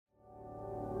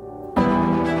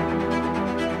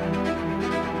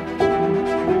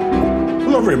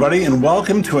everybody, and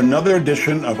welcome to another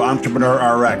edition of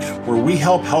Entrepreneur RX, where we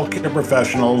help healthcare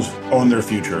professionals own their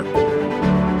future.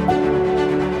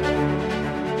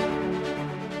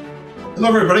 Hello,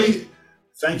 everybody.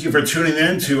 Thank you for tuning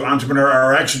in to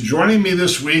Entrepreneur RX. Joining me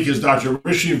this week is Dr.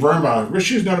 Rishi Verma.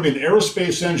 Rishi is going to be an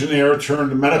aerospace engineer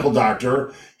turned medical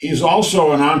doctor. He's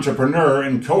also an entrepreneur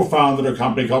and co-founded a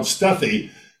company called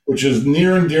Stethi, which is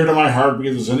near and dear to my heart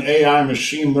because it's an AI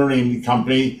machine learning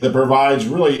company that provides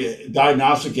really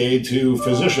diagnostic aid to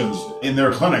physicians in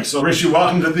their clinics. So Rishi,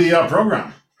 welcome to the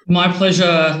program. My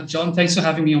pleasure, John. Thanks for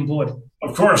having me on board.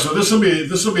 Of course. So this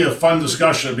will be a fun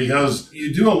discussion because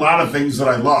you do a lot of things that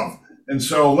I love. And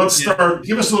so let's start.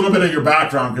 Give us a little bit of your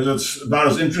background because it's about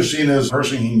as interesting as a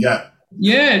person can get.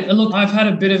 Yeah, look, I've had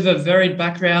a bit of a varied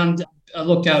background.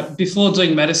 Before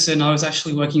doing medicine, I was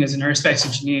actually working as an aerospace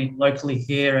engineer locally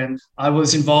here, and I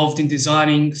was involved in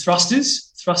designing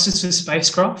thrusters for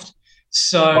spacecraft.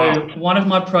 So One of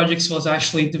my projects was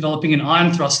actually developing an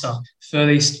ion thruster for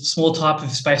this small type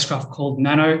of spacecraft called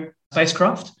nano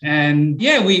spacecraft. And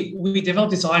yeah, we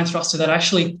developed this ion thruster that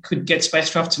actually could get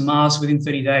spacecraft to Mars within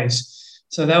 30 days.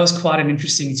 So that was quite an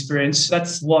interesting experience.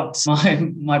 That's what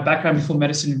my background before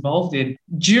medicine involved in.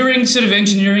 During sort of my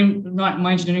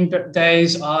engineering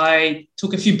days, I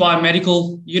took a few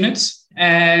biomedical units,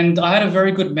 and I had a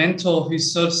very good mentor who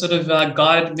sort of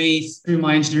guided me through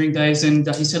my engineering days. And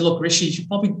he said, "Look, Rishi, you should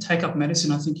probably take up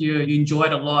medicine. I think you enjoy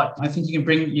it a lot. I think you can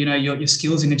bring your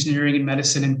skills in engineering and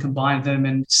medicine and combine them."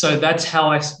 And so that's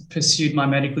how I pursued my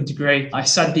medical degree. I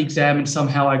sat the exam and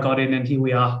somehow I got in, and here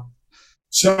we are.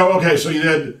 So did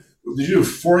you do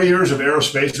 4 years of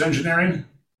aerospace engineering?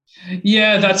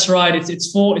 Yeah, that's right. It's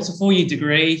a 4-year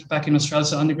degree back in Australia,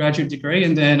 so undergraduate degree,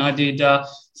 and then I did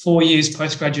 4 years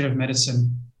postgraduate of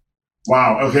medicine.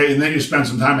 Wow. Okay, and then you spent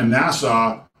some time in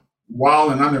NASA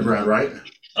while in undergrad, right?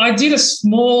 I did a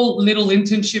small little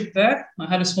internship there. I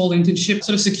had a small internship,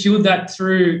 sort of secured that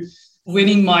through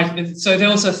winning so there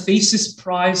was a thesis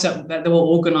prize that they were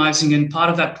organizing, and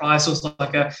part of that prize was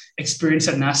like a experience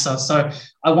at NASA. So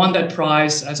I won that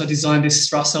prize as I designed this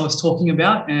thrust I was talking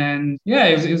about. And yeah,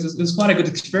 it was quite a good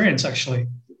experience, actually.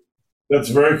 That's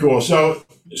very cool. So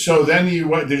then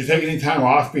did you take any time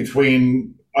off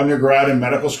between undergrad and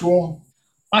medical school?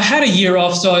 I had a year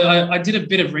off, so I did a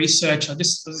bit of research. I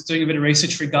was doing a bit of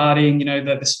research regarding,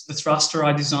 the thruster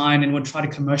I designed, and would try to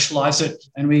commercialize it.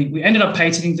 And we ended up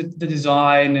patenting the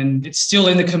design, and it's still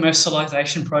in the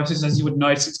commercialization process, as you would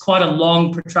notice. It's quite a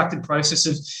long, protracted process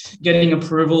of getting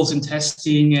approvals and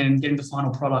testing and getting the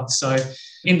final product. So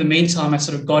in the meantime, I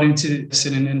sort of got into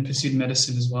medicine and pursued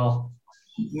medicine as well.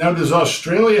 Now, does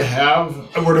Australia have,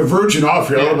 we're diverging off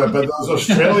here a little bit, but does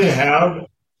Australia have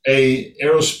a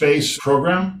aerospace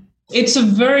program? It's a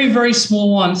very, very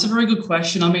small one. It's a very good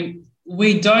question. I mean,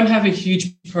 we don't have a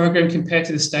huge program compared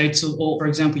to the States or, for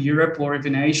example, Europe or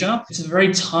even Asia. It's a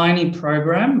very tiny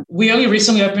program. We only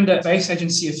recently opened a space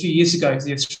agency a few years ago,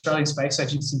 the Australian Space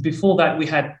Agency. Before that, we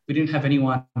didn't have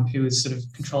anyone who was sort of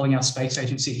controlling our space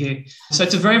agency here. So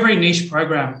it's a very, very niche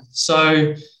program.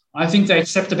 So I think they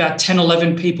accept about 10,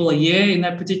 11 people a year in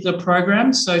that particular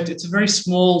program. So it's a very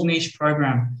small niche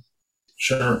program.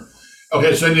 Sure.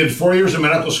 Okay, so you did 4 years of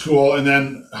medical school, and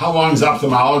then how long is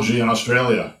ophthalmology in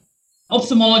Australia?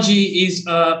 Ophthalmology is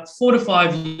 4 to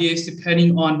 5 years,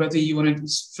 depending on whether you want to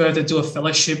further do a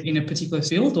fellowship in a particular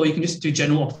field, or you can just do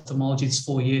general ophthalmology. It's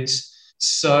 4 years.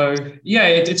 So yeah,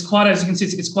 it's quite, as you can see,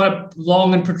 it's quite a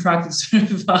long and protracted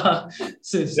sort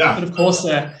of course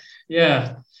there.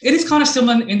 Yeah. It is kind of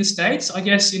similar in the States. I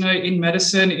guess, in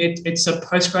medicine, it's a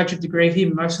postgraduate degree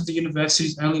here. Most of the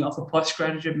universities only offer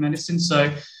postgraduate medicine. So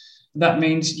that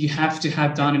means you have to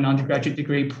have done an undergraduate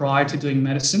degree prior to doing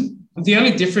medicine. The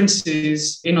only difference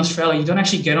is in Australia, you don't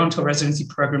actually get onto a residency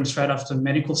program straight after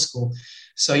medical school.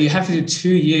 So you have to do 2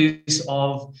 years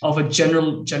of a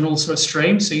general sort of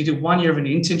stream. So you do 1 year of an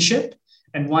internship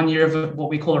and 1 year of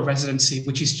what we call a residency,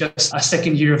 which is just a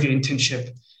second year of your internship.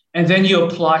 And then you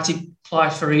apply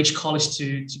for each college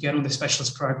to get on the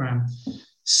specialist program.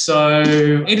 So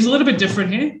it is a little bit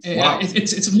different here. Wow.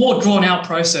 It's a more drawn out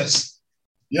process.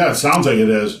 Yeah, it sounds like it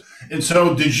is. And so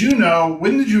when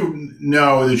did you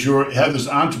know that you had this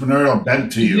entrepreneurial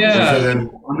bent to you? Yeah. Was it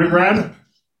in undergrad?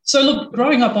 So look,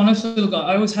 growing up, honestly,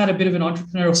 I always had a bit of an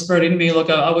entrepreneurial spirit in me. Look,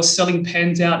 I was selling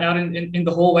pens out in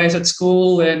the hallways at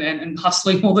school and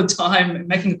hustling all the time,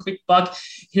 making a quick buck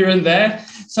here and there.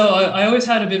 So I always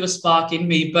had a bit of a spark in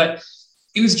me, but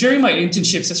it was during my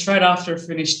internship, so straight after I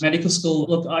finished medical school.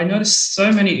 Look, I noticed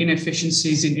so many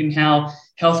inefficiencies in how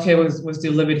healthcare was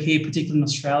delivered here, particularly in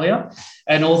Australia,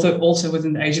 and also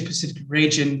within the Asia Pacific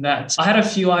region, that I had a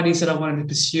few ideas that I wanted to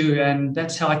pursue, and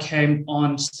that's how I came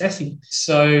on Stethi.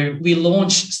 So we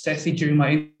launched Stethi during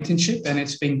my internship, and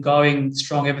it's been going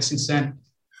strong ever since then.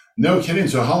 No kidding.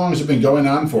 So how long has it been going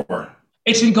on for?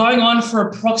 It's been going on for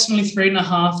approximately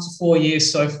 3.5 to 4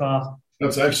 years so far.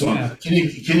 That's excellent. Yeah.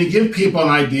 Can you give people an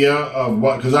idea of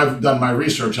what, because I've done my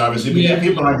research, obviously, but give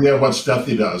people an idea of what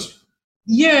Stethi does?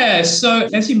 Yeah, so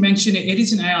as you mentioned, it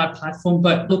is an AI platform,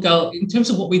 but look, in terms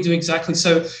of what we do exactly,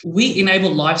 so we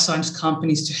enable life science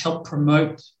companies to help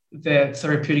promote their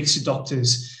therapeutics to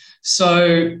doctors.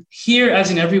 So here,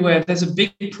 as in everywhere, there's a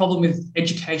big problem with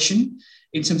education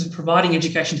in terms of providing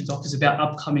education to doctors about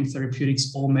upcoming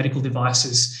therapeutics or medical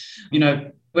devices.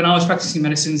 When I was practicing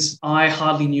medicines, I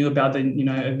hardly knew about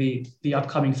the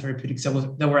upcoming therapeutics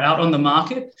that were out on the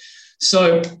market.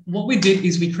 So what we did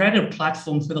is we created a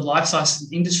platform for the life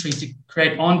sciences industry to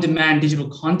create on-demand digital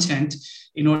content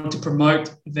in order to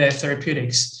promote their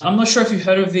therapeutics. I'm not sure if you've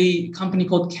heard of the company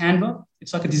called Canva.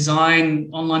 It's like a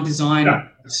online design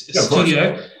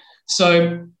studio.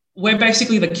 So we're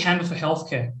basically the Canva for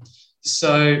healthcare.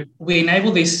 So we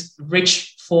enable this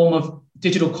rich form of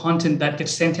digital content that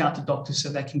gets sent out to doctors so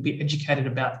they can be educated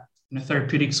about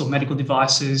therapeutics or medical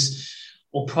devices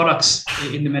or products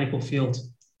in the medical field.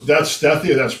 That's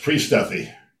Stethi or that's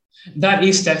pre-Stethi? That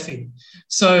is Stethi.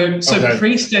 So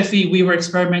pre-Stethi, we were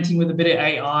experimenting with a bit of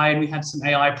AI, and we had some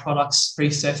AI products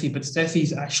pre-Stethi, but Stethi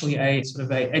is actually a sort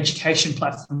of a education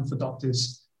platform for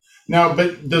doctors. Now,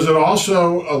 but does it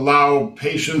also allow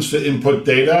patients to input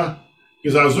data?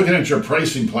 Because I was looking at your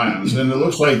pricing plans, and it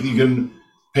looks like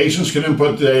patients can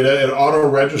input data, it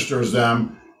auto-registers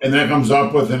them, and that comes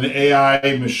up with an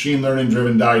AI machine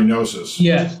learning-driven diagnosis.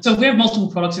 Yeah, so we have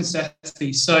multiple products in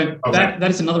Stethi. So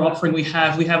that is another offering we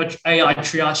have. We have an AI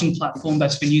triaging platform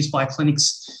that's been used by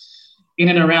clinics in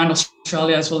and around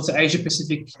Australia as well as the Asia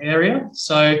Pacific area.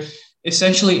 So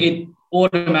essentially, it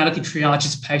automatically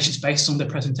triages patients based on their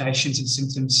presentations and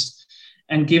symptoms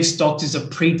and gives doctors a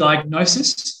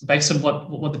pre-diagnosis based on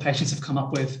what the patients have come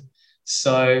up with.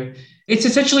 So it's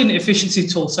essentially an efficiency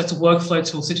tool. So it's a workflow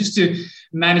tool. So just to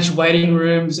manage waiting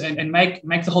rooms and make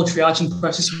the whole triaging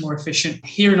process more efficient.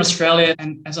 Here in Australia,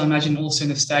 and as I imagine also in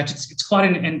the States, it's quite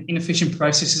an inefficient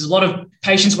process. There's a lot of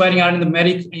patients waiting out in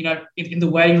the in the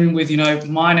waiting room with,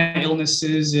 minor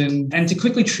illnesses, and to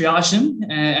quickly triage them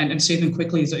and see them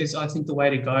quickly is I think the way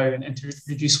to go and to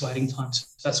reduce waiting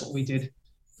times. That's what we did.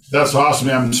 That's awesome.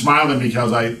 I'm smiling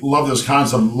because I love this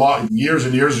concept. Years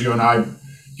and years ago, and I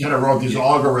kind of wrote these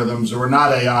algorithms that were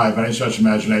not AI by any stretch of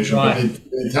imagination, but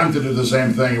they attempted to do the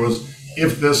same thing. It was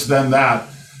if this, then that.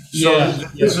 So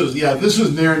this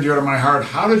is near and dear to my heart.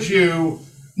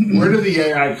 Where did the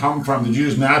AI come from? Did you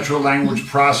use natural language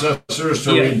processors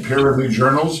to read peer-reviewed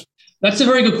journals? That's a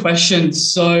very good question.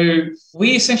 So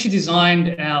we essentially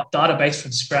designed our database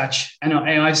from scratch, and our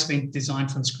AI has been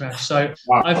designed from scratch. So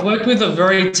I've worked with a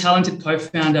very talented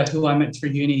co-founder who I met through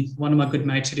uni, one of my good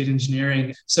mates who did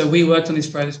engineering. So we worked on this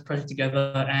project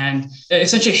together, and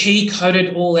essentially he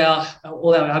coded all our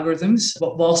algorithms,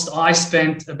 whilst I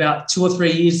spent about 2 or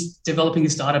 3 years developing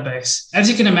this database. As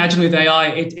you can imagine with AI,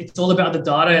 it's all about the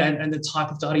data and the type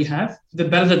of data you have. The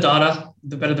better the data,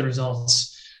 the better the results.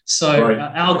 So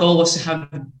our goal was to have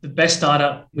the best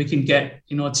data we can get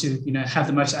in order to, have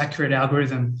the most accurate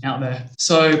algorithm out there.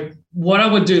 So what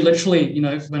I would do literally,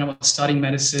 when I was studying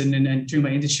medicine and during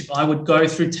my internship, I would go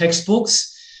through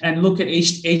textbooks and look at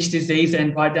each disease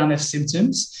and write down their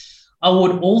symptoms. I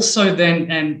would also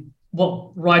then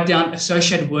write down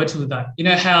associated words with that.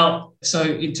 So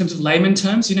in terms of layman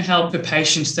terms, how for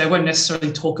patients, they won't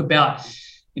necessarily talk about,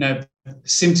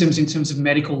 symptoms in terms of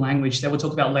medical language. They would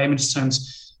talk about layman's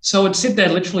terms. So I would sit there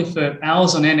literally for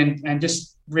hours on end and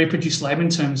just reproduce layman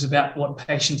terms about what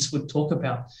patients would talk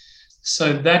about.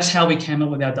 So that's how we came up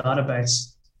with our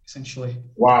database, essentially.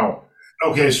 Wow.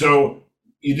 Okay, so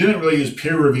you didn't really use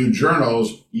peer-reviewed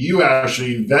journals. You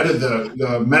actually vetted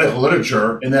the medical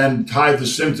literature and then tied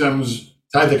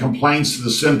the complaints to the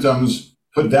symptoms,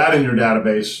 put that in your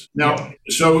database. Now,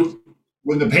 so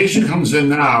when the patient comes in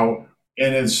now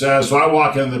and it says, so I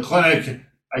walk into the clinic,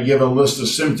 I give a list of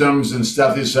symptoms, and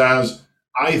Stethi says,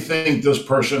 I think this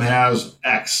person has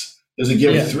X. Does it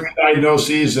give 3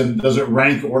 diagnoses, and does it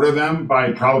rank order them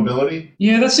by probability?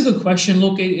 Yeah, that's a good question.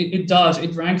 Look, it does.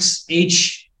 It ranks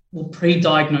each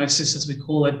pre-diagnosis, as we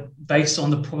call it, based on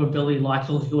the probability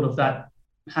likelihood of that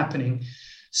happening.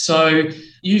 So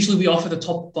usually we offer the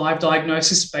top 5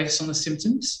 diagnoses based on the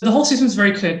symptoms. The whole system is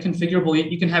very configurable.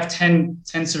 You can have 10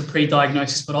 sort of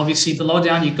pre-diagnoses, but obviously the lower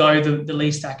down you go, the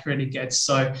least accurate it gets.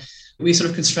 So We sort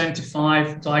of constrained to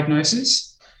 5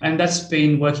 diagnoses, and that's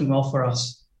been working well for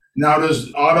us. Now,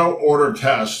 does auto order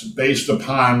tests based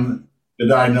upon the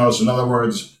diagnosis? In other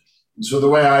words, so the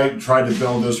way I tried to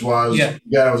build this was, it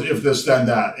was if this, then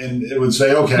that. And it would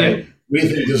say, okay, we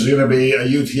think this is going to be a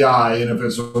UTI. And if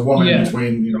it's a woman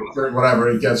between, whatever,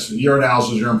 it gets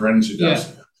urinalysis, urine pregnancy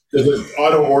test. Does it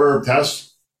auto order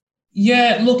tests?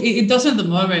 Yeah, look, it doesn't at the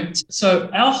moment. So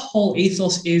our whole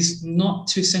ethos is not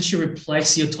to essentially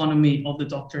replace the autonomy of the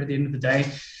doctor at the end of the day.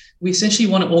 We essentially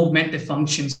want to augment their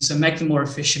functions, so make them more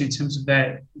efficient in terms of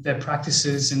their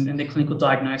practices and their clinical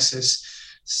diagnosis.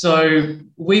 So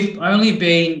we've only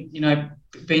been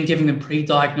giving them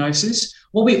pre-diagnosis.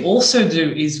 What we also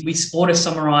do is we auto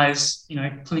summarize,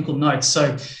 clinical notes.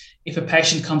 So if a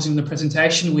patient comes in the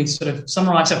presentation, we sort of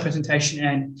summarize that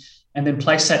presentation and then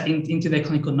place that into their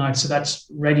clinical notes. So that's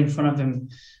right in front of them,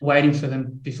 waiting for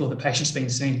them before the patient's being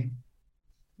seen.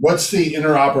 What's the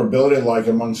interoperability like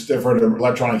amongst different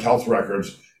electronic health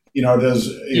records? Do you have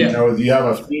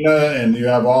Athena and you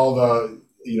have all the,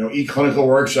 eClinical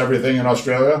Works, everything in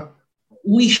Australia?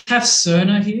 We have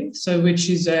Cerner here, which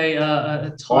is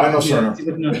a type. I know Cerner.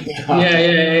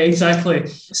 Yeah, exactly.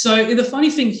 So the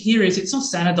funny thing here is it's not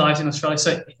standardized in Australia.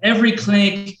 So every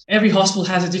clinic, every hospital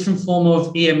has a different form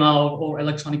of EMR or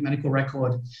electronic medical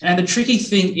record. And the tricky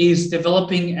thing is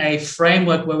developing a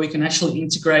framework where we can actually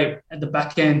integrate at the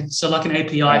back end. So like an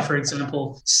API, for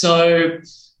example. So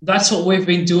that's what we've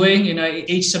been doing.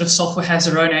 Each sort of software has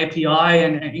their own API,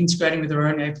 and integrating with their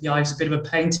own API is a bit of a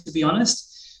pain, to be honest.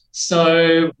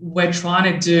 So we're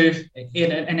trying to do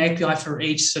an API for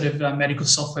each sort of medical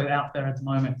software out there at the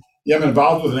moment. Yeah, I'm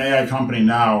involved with an AI company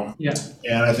now. Yeah.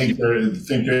 And I think they're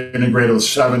integrated with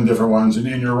 7 different ones. And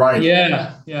you're right.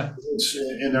 Yeah.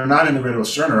 And they're not integrated with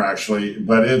Cerner, actually,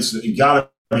 but it's got to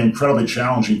be incredibly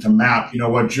challenging to map,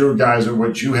 what your guys or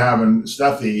what you have in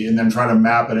Steffi, and then try to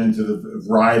map it into the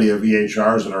variety of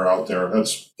EHRs that are out there.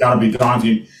 That's got to be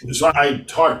daunting. So I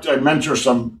mentor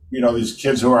some, these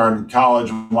kids who are in college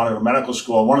and want to go to medical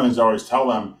school. One of the things I always tell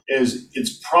them is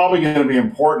it's probably going to be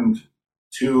important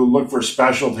to look for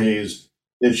specialties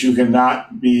that you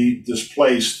cannot be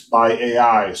displaced by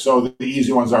AI. So the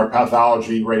easy ones are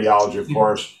pathology, radiology, of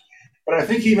course. But I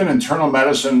think even internal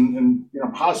medicine and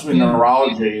possibly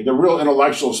neurology, the real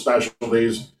intellectual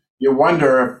specialties, you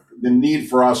wonder if the need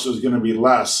for us is going to be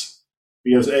less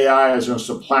because AI is going to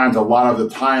supplant a lot of the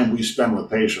time we spend with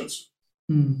patients.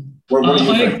 What do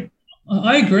you think?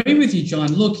 I agree with you,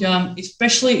 John. Look,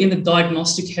 especially in the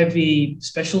diagnostic-heavy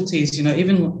specialties,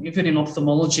 even in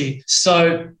ophthalmology.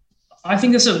 So I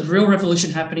think there's a real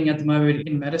revolution happening at the moment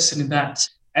in medicine in that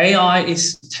AI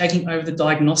is taking over the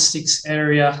diagnostics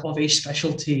area of each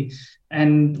specialty.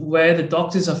 And where the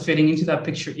doctors are fitting into that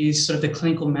picture is sort of the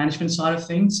clinical management side of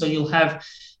things. So you'll have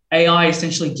AI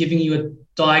essentially giving you a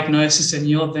diagnosis and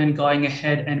you're then going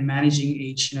ahead and managing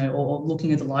each, or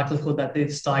looking at the likelihood that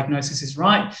this diagnosis is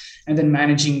right and then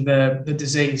managing the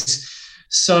disease.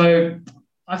 So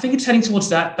I think it's heading towards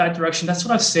that direction. That's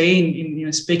what I've seen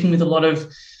in speaking with a lot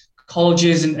of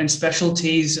colleges and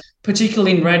specialties,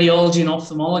 particularly in radiology and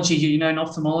ophthalmology. In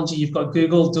ophthalmology, you've got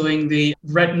Google doing the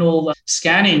retinal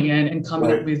scanning and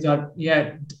coming up with,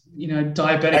 diabetic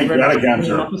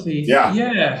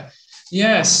retinopathy.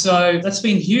 Yeah, so that's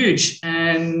been huge.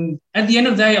 And at the end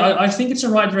of the day, I think it's the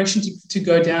right direction to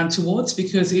go down towards,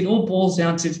 because it all boils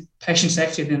down to patient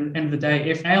safety at the end of the day.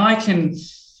 If AI can,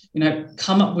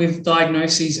 come up with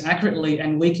diagnoses accurately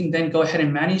and we can then go ahead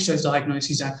and manage those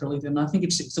diagnoses accurately, then I think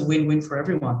it's a win-win for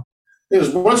everyone.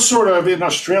 In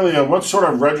Australia, what sort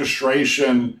of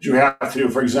registration do you have to do?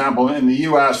 For example, in the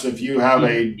US, if you have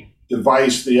a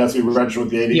device that you have to be registered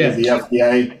with the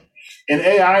FDA, and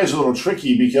AI is a little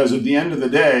tricky because at the end of the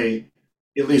day,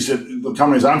 at least at the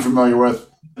companies I'm familiar with,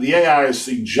 the AI is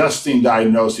suggesting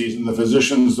diagnoses and the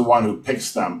physician is the one who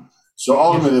picks them. So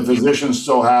ultimately, the physician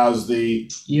still has the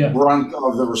brunt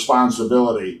of the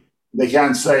responsibility. They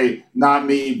can't say, not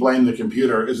me, blame the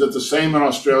computer. Is it the same in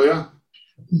Australia?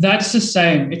 That's the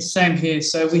same. It's the same here.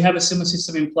 So we have a similar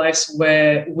system in place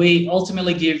where we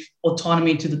ultimately give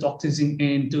autonomy to the doctors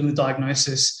in doing the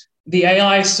diagnosis. The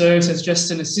AI serves as just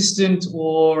an assistant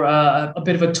or a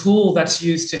bit of a tool that's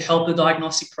used to help the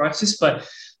diagnostic process, but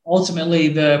ultimately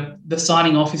the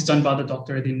signing off is done by the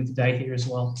doctor at the end of the day here as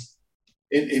well.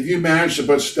 Have you managed to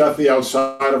put Steffi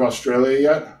outside of Australia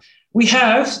yet? We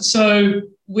have. So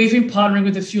we've been partnering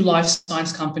with a few life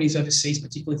science companies overseas,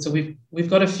 particularly. So we've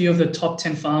got a few of the top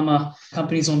 10 pharma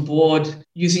companies on board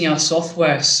using our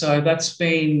software. So that's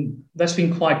been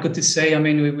quite good to see. I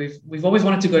mean, we've always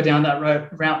wanted to go down that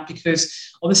route because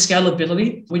of the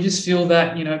scalability. We just feel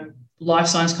that, life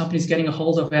science companies getting a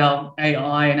hold of our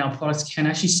AI and our products can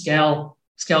actually scale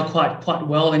quite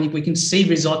well, and we can see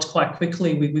results quite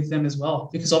quickly with them as well,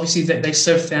 because obviously they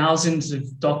serve thousands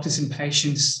of doctors and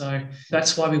patients. So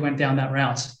that's why we went down that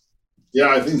route. Yeah,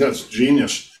 I think that's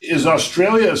genius. Is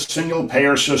Australia a single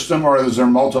payer system, or is there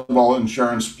multiple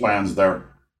insurance plans there?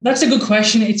 That's a good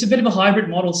question. It's a bit of a hybrid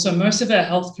model. So most of our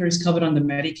healthcare is covered under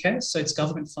Medicare, so it's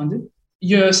government funded.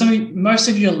 Most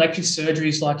of your elective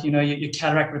surgeries, like your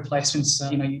cataract replacements,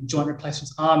 your joint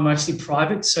replacements, are mostly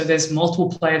private. So there's multiple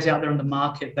players out there in the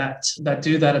market that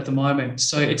do that at the moment.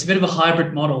 So it's a bit of a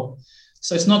hybrid model.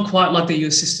 So it's not quite like the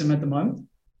US system at the moment.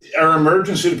 Are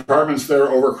emergency departments there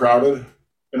overcrowded?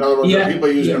 In other words, are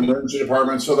people using emergency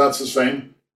departments? So that's the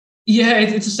same. Yeah,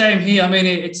 it's the same here. I mean,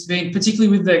 it's been,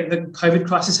 particularly with the COVID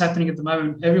crisis happening at the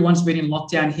moment, everyone's been in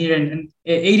lockdown here, and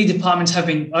ED departments have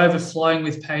been overflowing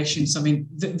with patients. I mean,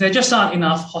 there just aren't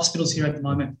enough hospitals here at the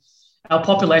moment. Our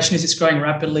population is just growing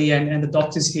rapidly, and the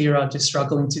doctors here are just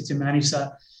struggling to manage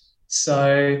that.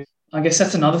 So I guess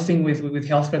that's another thing with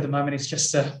healthcare at the moment. It's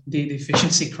just the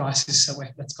efficiency crisis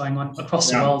that's going on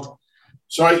across the world.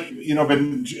 So I've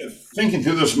been thinking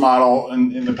through this model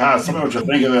in the past. Something which I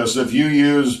think of this: if you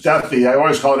use STEPHI, I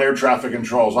always call it air traffic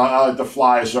controls. I like to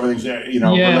fly, so everything's right.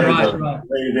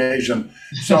 Aviation.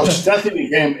 So STEPHI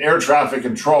became air traffic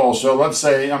control. So let's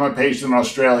say I'm a patient in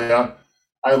Australia.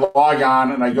 I log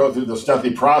on and I go through the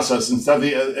STEPHI process, and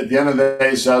STEPHI at the end of the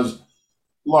day says,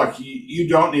 "Look, you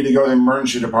don't need to go to the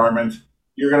emergency department.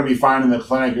 You're going to be fine in the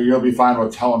clinic, or you'll be fine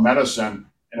with telemedicine."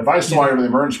 And if I still want to go to the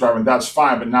emergency department, that's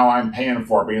fine, but now I'm paying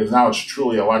for it because now it's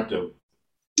truly elective.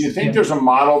 Do you think there's a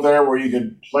model there where you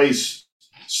could place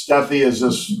STEPHI as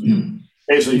this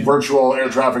basically virtual air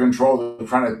traffic control that's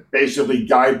trying to basically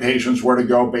guide patients where to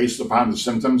go based upon the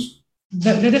symptoms?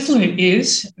 There definitely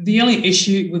is. The only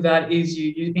issue with that is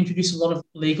you introduce a lot of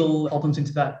legal problems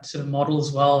into that sort of model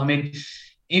as well. I mean,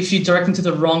 if you direct them to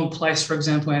the wrong place, for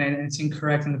example, and it's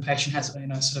incorrect, and the patient has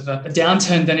sort of a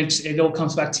downturn, then it all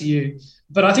comes back to you.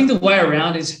 But I think the way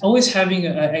around is always having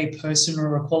a person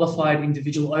or a qualified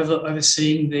individual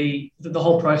overseeing the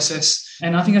whole process.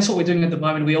 And I think that's what we're doing at the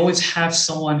moment. We always have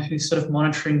someone who's sort of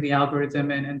monitoring the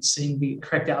algorithm and seeing the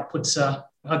correct outputs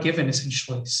are given,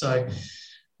 essentially. So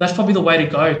that's probably the way to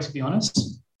go, to be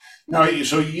honest. Now,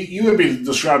 so you would be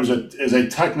described as a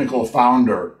technical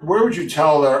founder. Where would you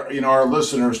tell our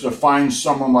listeners to find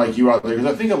someone like you out there?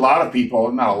 Because I think a lot of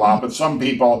people, not a lot, but some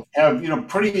people have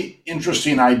pretty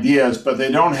interesting ideas, but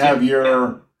they don't have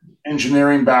your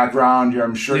engineering background.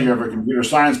 I'm sure you have a computer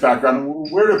science background.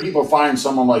 Where do people find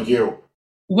someone like you?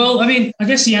 Well, I mean, I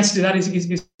guess the answer to that is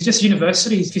just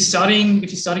universities. If you're studying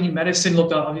in medicine,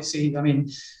 look, obviously, I mean,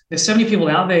 there's so many people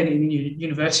out there in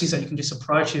universities that you can just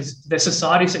approach. There's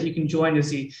societies that you can join. There's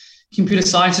the computer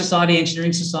science society,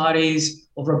 engineering societies,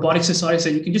 or robotic societies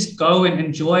that you can just go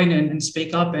and join and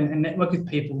speak up and network with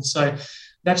people. So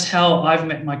that's how I've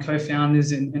met my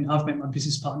co-founders and I've met my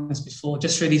business partners before,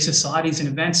 just through these societies and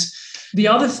events. The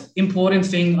other important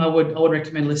thing I would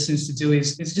recommend listeners to do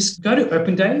is just go to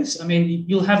open days. I mean,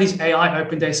 you'll have these AI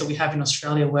open days that we have in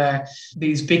Australia where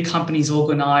these big companies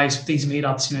organize these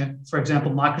meetups. For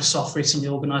example, Microsoft recently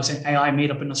organized an AI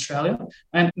meetup in Australia.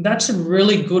 And that's a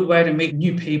really good way to meet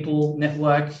new people,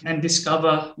 network, and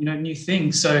discover, new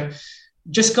things. So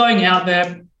just going out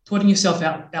there, putting yourself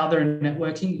out there and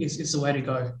networking is the way to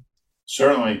go.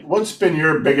 Certainly. What's been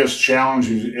your biggest challenge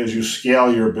as you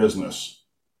scale your business?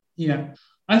 Yeah,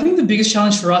 I think the biggest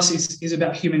challenge for us is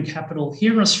about human capital.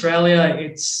 Here in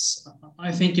Australia,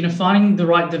 I think finding the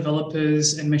right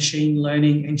developers and machine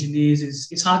learning engineers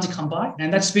is hard to come by.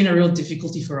 And that's been a real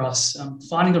difficulty for us,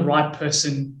 finding the right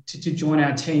person to join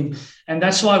our team. And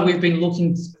that's why we've been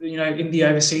looking, in the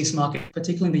overseas market,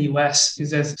 particularly in the US,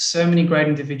 because there's so many great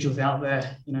individuals out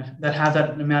there, that have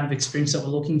that amount of experience that we're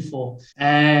looking for.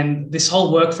 And this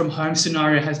whole work from home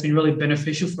scenario has been really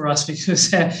beneficial for us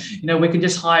because, we can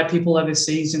just hire people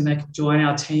overseas and they can join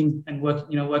our team and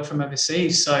work from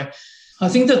overseas. So I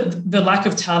think that the lack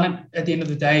of talent at the end of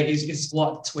the day is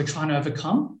what we're trying to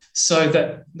overcome. So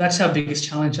that's our biggest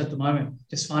challenge at the moment,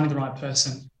 just finding the right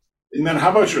person. And then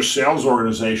how about your sales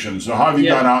organization? So how have you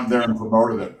gone out there and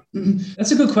promoted it?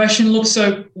 That's a good question. Look,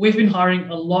 so we've been hiring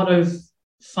a lot of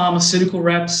pharmaceutical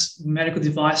reps, medical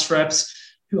device reps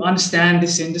who understand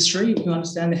this industry, who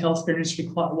understand the healthcare industry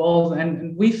quite well.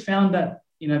 And we found that,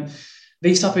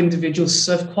 these type of individuals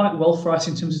serve quite well for us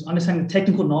in terms of understanding the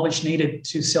technical knowledge needed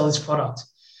to sell this product.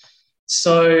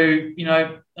 So,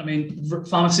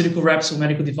 pharmaceutical reps or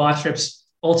medical device reps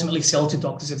ultimately sell to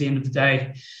doctors at the end of the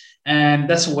day. And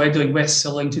that's what we're doing. We're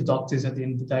selling to doctors at the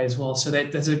end of the day as well. So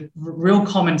there's a real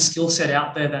common skill set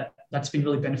out there that's been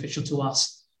really beneficial to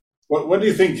us. What do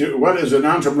you think? What is an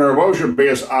entrepreneur? What was your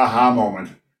biggest aha moment?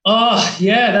 Oh,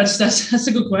 yeah, that's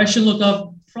a good question. Look, I've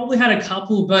probably had a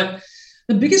couple, but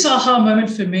the biggest aha moment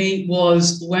for me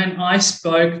was when I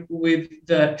spoke with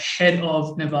the head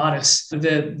of Novartis,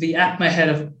 the APMA head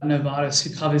of Novartis,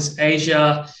 who covers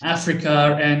Asia,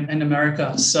 Africa, and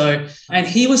America. So, and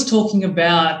he was talking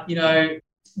about,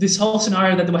 this whole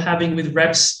scenario that they were having with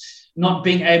reps not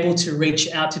being able to reach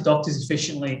out to doctors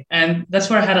efficiently. And that's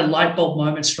where I had a light bulb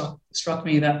moment struck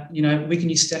me that, we can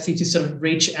use Stethi to sort of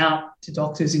reach out to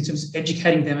doctors in terms of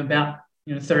educating them about,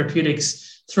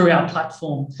 therapeutics through our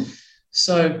platform.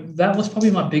 So that was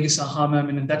probably my biggest aha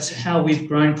moment. And that's how we've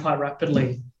grown quite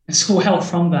rapidly as well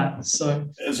from that. So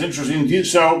it's interesting.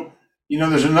 So,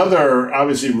 there's another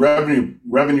obviously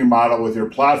revenue model with your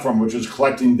platform, which is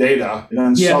collecting data and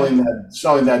then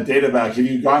selling that data back. Have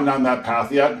you gone down that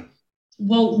path yet?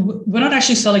 Well, we're not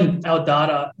actually selling our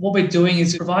data. What we're doing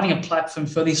is providing a platform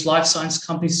for these life science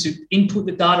companies to input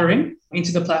the data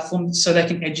into the platform so they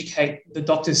can educate the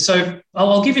doctors. So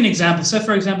I'll give you an example. So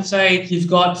for example, say you've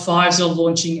got Pfizer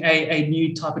launching a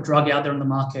new type of drug out there on the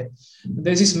market.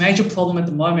 There's this major problem at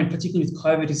the moment, particularly with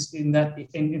COVID, is in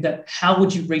that how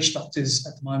would you reach doctors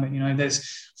at the moment?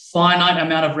 There's finite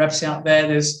amount of reps out there.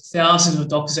 There's thousands of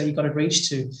doctors that you've got to reach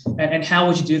to. And how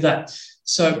would you do that?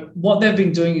 So what they've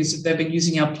been doing is they've been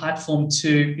using our platform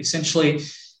to essentially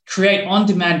create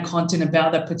on-demand content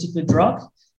about that particular drug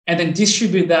and then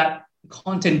distribute that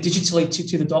content digitally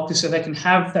to the doctor so they can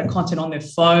have that content on their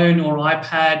phone or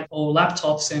iPad or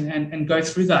laptops and go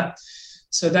through that.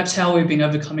 So that's how we've been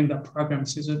overcoming that program.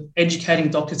 So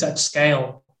educating doctors at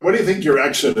scale. What do you think your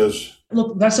exit is?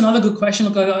 Look, that's another good question.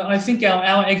 Look, I think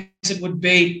our exit would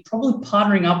be probably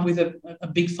partnering up with a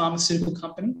big pharmaceutical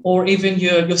company or even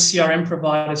your CRM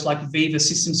providers like Viva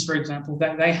Systems, for example.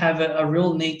 They have a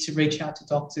real need to reach out to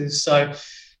doctors. So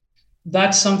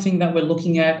that's something that we're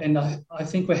looking at, and I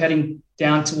think we're heading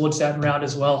down towards that route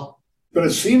as well. But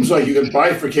it seems like you could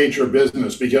bifurcate your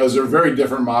business because they're very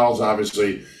different models,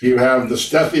 obviously. You have the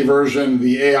Stethi version,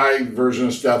 the AI version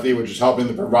of Stethi, which is helping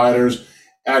the providers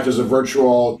act as a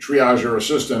virtual triage or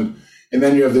assistant. And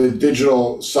then you have the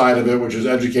digital side of it, which is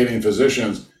educating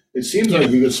physicians. It seems like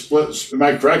you could split, am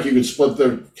I correct? You could split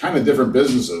the kind of different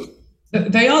businesses.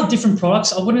 They are different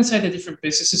products. I wouldn't say they're different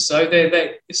businesses. So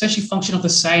they essentially function on the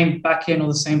same backend or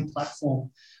the same platform.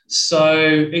 So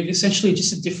it essentially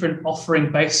just a different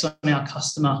offering based on our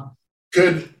customer.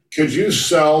 Could you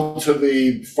sell to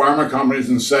the pharma companies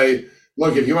and say,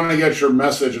 look, if you want to get your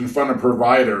message in front of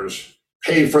providers,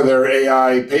 pay for their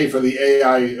AI, pay for the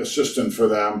AI assistant for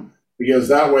them, because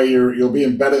that way you'll be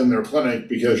embedded in their clinic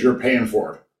because you're paying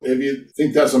for it. If you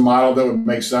think that's a model that would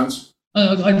make sense?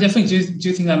 I definitely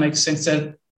do think that makes sense.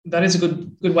 That is a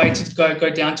good way to go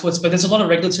down towards. But there's a lot of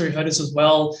regulatory hurdles as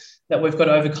well that we've got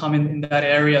to overcome in that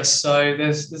area. So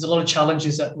there's a lot of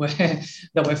challenges that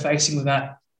we're facing with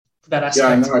that aspect. Yeah,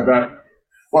 I know, I bet.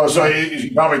 Well, so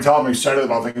you probably tell I'm excited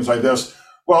about things like this.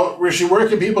 Well, Rishi, where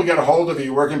can people get a hold of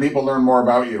you? Where can people learn more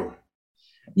about you?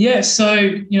 Yeah, so,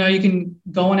 you can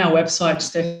go on our website,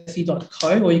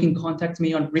 stethi.co, or you can contact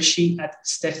me on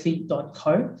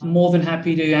rishi@stethi.co. I'm more than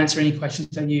happy to answer any questions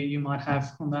that you might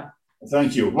have on that.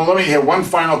 Thank you. Well, let me hit one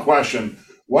final question.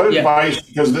 What advice,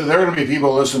 because there are going to be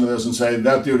people listening to this and say,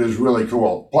 that dude is really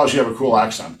cool. Plus, you have a cool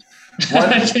accent.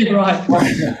 Right.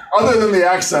 Other than the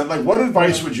accent, what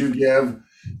advice would you give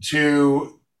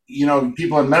to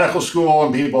people in medical school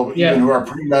and people even who are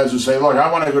pre-meds who say, look,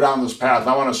 I want to go down this path.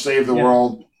 I want to save the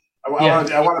world. I want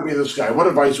to be this guy. What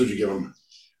advice would you give them?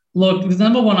 Look, the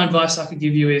number one advice I could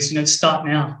give you is, start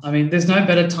now. I mean, there's no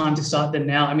better time to start than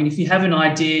now. I mean, if you have an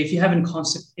idea, if you have a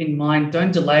concept in mind,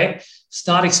 don't delay it.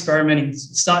 Start experimenting,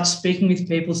 start speaking with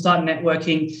people, start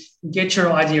networking, get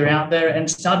your idea out there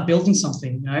and start building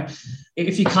something.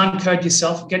 If you can't code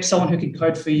yourself, get someone who can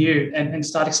code for you and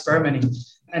start experimenting.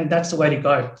 And that's the way to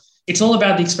go. It's all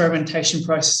about the experimentation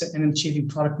process and achieving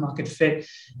product market fit.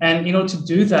 And in order to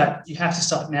do that, you have to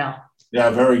start now. Yeah,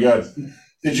 very good.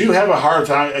 Did you have a hard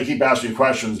time? I keep asking you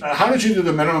questions. How did you do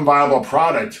the minimum viable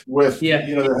product with,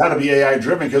 there had to be AI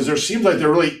driven? Because there seems like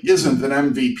there really isn't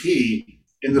an MVP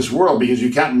in this world because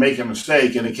you can't make a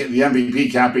mistake and the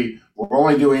MVP can't be, we're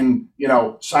only doing,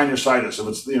 sinusitis. If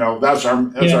it's, that's our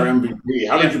MVP.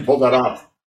 How did you pull that off?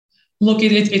 Look,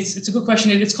 it's a good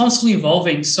question. It's constantly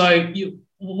evolving. So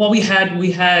what we had,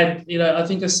 I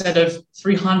think a set of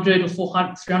 300 or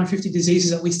 400, 350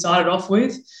 diseases that we started off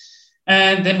with.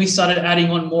 And then we started adding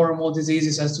on more and more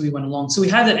diseases as we went along. So we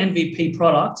had an MVP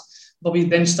product, but we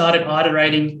then started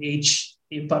iterating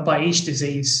by each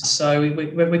disease. So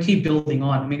we keep building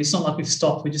on. I mean, it's not like we've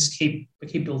stopped. We keep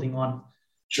building on.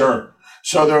 Sure.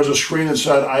 So there was a screen that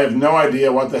said, "I have no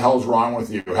idea what the hell's wrong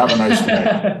with you. Have a nice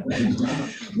day."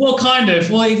 Well, kind of.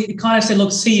 Well, it kind of said,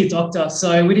 "Look, see your doctor."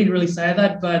 So we didn't really say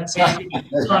that, but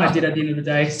it kind of did at the end of the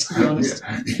day, to be honest.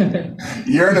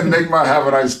 You're an enigma. Have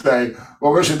a nice day.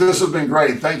 Well, Rishi, this has been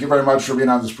great. Thank you very much for being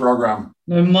on this program.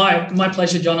 No, my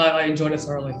pleasure, John. I enjoyed it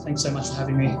thoroughly. Thanks so much for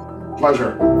having me.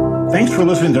 Pleasure. Thanks for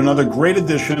listening to another great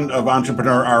edition of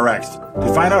Entrepreneur RX.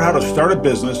 To find out how to start a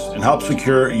business and help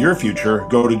secure your future,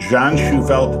 go to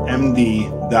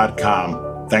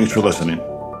johnschufeltmd.com. Thanks for listening.